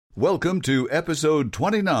Welcome to episode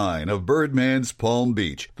 29 of Birdman's Palm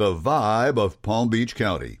Beach, the vibe of Palm Beach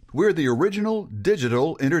County. We're the original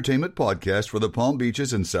digital entertainment podcast for the Palm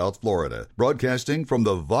Beaches in South Florida, broadcasting from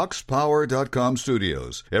the VoxPower.com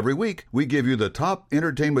studios. Every week, we give you the top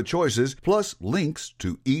entertainment choices, plus links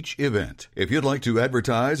to each event. If you'd like to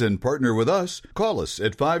advertise and partner with us, call us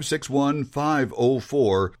at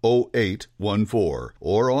 561-504-0814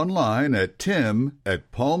 or online at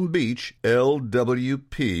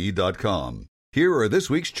tim@palmbeachlwp.com. Here are this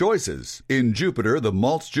week's choices. In Jupiter, the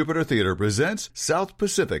Maltz Jupiter Theater presents South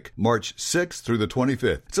Pacific, March 6th through the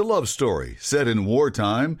 25th. It's a love story set in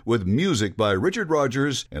wartime with music by Richard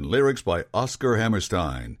Rodgers and lyrics by Oscar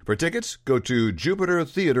Hammerstein. For tickets, go to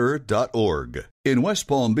jupitertheater.org. In West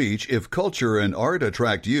Palm Beach, if culture and art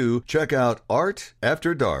attract you, check out Art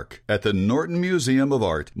After Dark at the Norton Museum of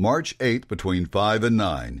Art, March 8th between 5 and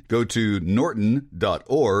 9. Go to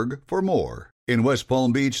norton.org for more. In West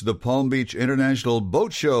Palm Beach, the Palm Beach International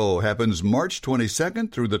Boat Show happens March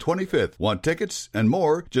 22nd through the 25th. Want tickets and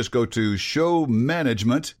more? Just go to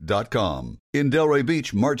showmanagement.com. In Delray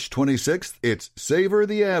Beach, March 26th, it's Savor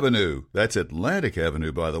the Avenue. That's Atlantic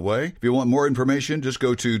Avenue, by the way. If you want more information, just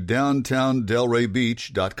go to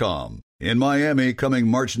downtowndelraybeach.com. In Miami, coming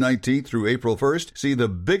March 19th through April 1st, see the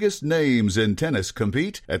biggest names in tennis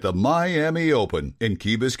compete at the Miami Open in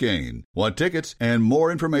Key Biscayne. Want tickets and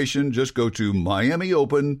more information, just go to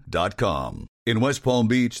miamiopen.com. In West Palm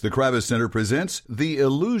Beach, the Kravis Center presents The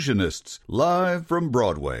Illusionists, live from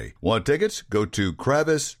Broadway. Want tickets? Go to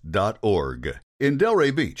kravis.org. In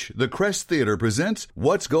Delray Beach, the Crest Theater presents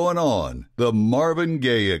What's Going On? The Marvin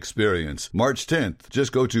Gaye Experience, March 10th.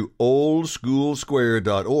 Just go to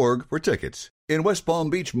oldschoolsquare.org for tickets. In West Palm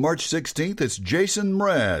Beach, March 16th, it's Jason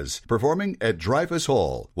Mraz performing at Dreyfus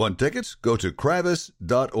Hall. Want tickets? Go to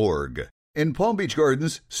kravis.org. In Palm Beach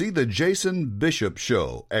Gardens, see the Jason Bishop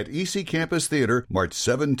Show at EC Campus Theater, March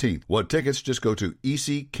 17th. Want tickets? Just go to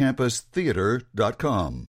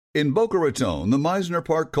eccampustheater.com. In Boca Raton, the Meisner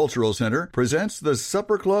Park Cultural Center presents the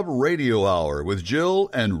Supper Club Radio Hour with Jill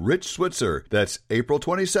and Rich Switzer. That's April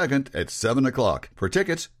 22nd at 7 o'clock. For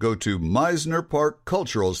tickets, go to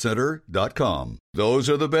meisnerparkculturalcenter.com. Those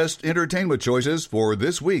are the best entertainment choices for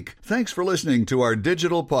this week. Thanks for listening to our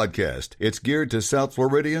digital podcast. It's geared to South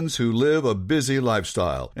Floridians who live a busy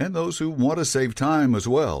lifestyle and those who want to save time as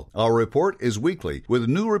well. Our report is weekly, with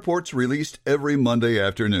new reports released every Monday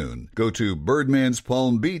afternoon. Go to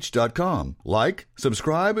birdmanspalmbeach.com. Like,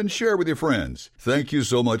 subscribe, and share with your friends. Thank you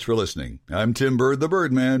so much for listening. I'm Tim Bird, the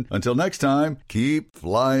Birdman. Until next time, keep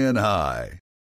flying high.